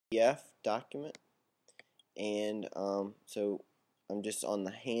PDF document, and so I'm just on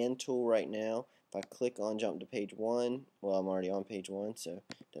the hand tool right now. If I click on jump to page 1, well, I'm already on page 1, so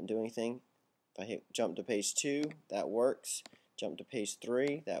it doesn't do anything. If I hit jump to page 2, that works. Jump to page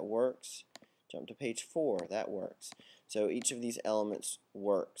 3, that works. Jump to page 4, that works. So each of these elements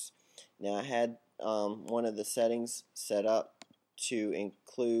works. Now I had one of the settings set up to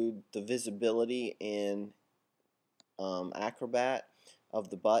include the visibility in Acrobat of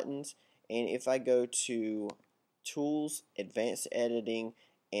the buttons, and if I go to Tools, Advanced Editing,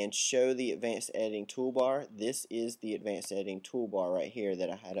 and show the Advanced Editing toolbar, this is the Advanced Editing toolbar right here that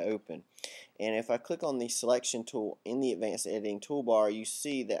I had open. And if I click on the selection tool in the Advanced Editing toolbar, you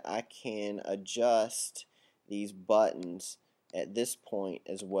see that I can adjust these buttons at this point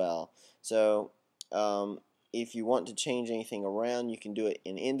as well. So if you want to change anything around, you can do it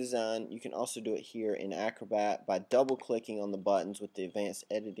in InDesign. You can also do it here in Acrobat by double clicking on the buttons with the Advanced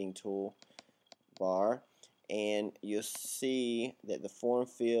Editing toolbar, and you'll see that the form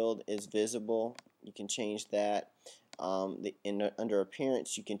field is visible. You can change that. Under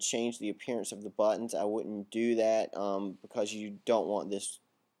appearance, you can change the appearance of the buttons. I wouldn't do that because you don't want this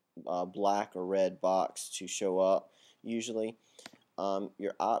black or red box to show up usually.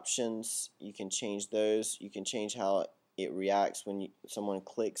 Your options, you can change those. You can change how it reacts when someone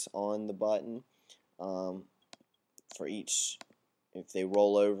clicks on the button. For each, if they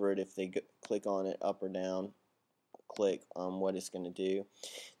roll over it, if they click on it up or down, click what it's going to do.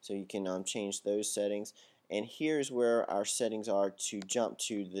 So you can change those settings. And here's where our settings are to jump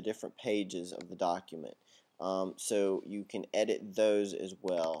to the different pages of the document. So you can edit those as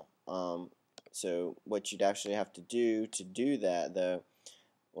well. So what you'd actually have to do that, though,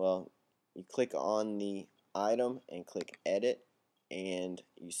 well, you click on the item and click edit, and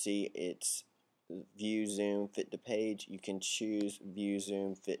you see it's view, zoom, fit to page. You can choose view,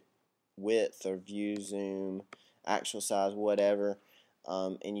 zoom, fit width, or view, zoom, actual size, whatever,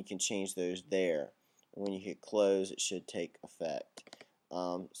 and you can change those there. And when you hit close, it should take effect.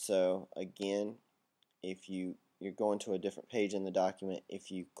 So again, if you're going to a different page in the document,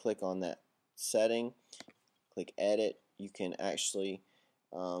 if you click on that setting, click edit, you can actually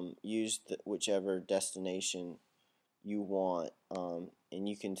use whichever destination you want, and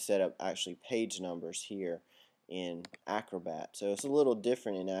you can set up actually page numbers here in Acrobat. So it's a little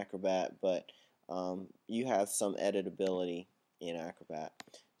different in Acrobat, but you have some editability in Acrobat.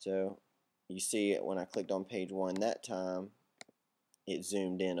 So you see it when I clicked on page 1 that time, it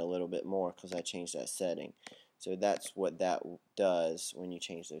zoomed in a little bit more because I changed that setting. So that's what that does when you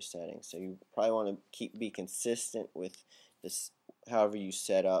change those settings. So you probably want to be consistent with this, however you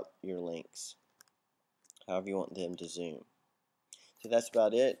set up your links, however you want them to zoom. So that's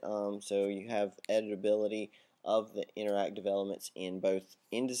about it. So you have editability of the interactive elements in both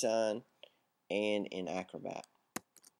InDesign and in Acrobat.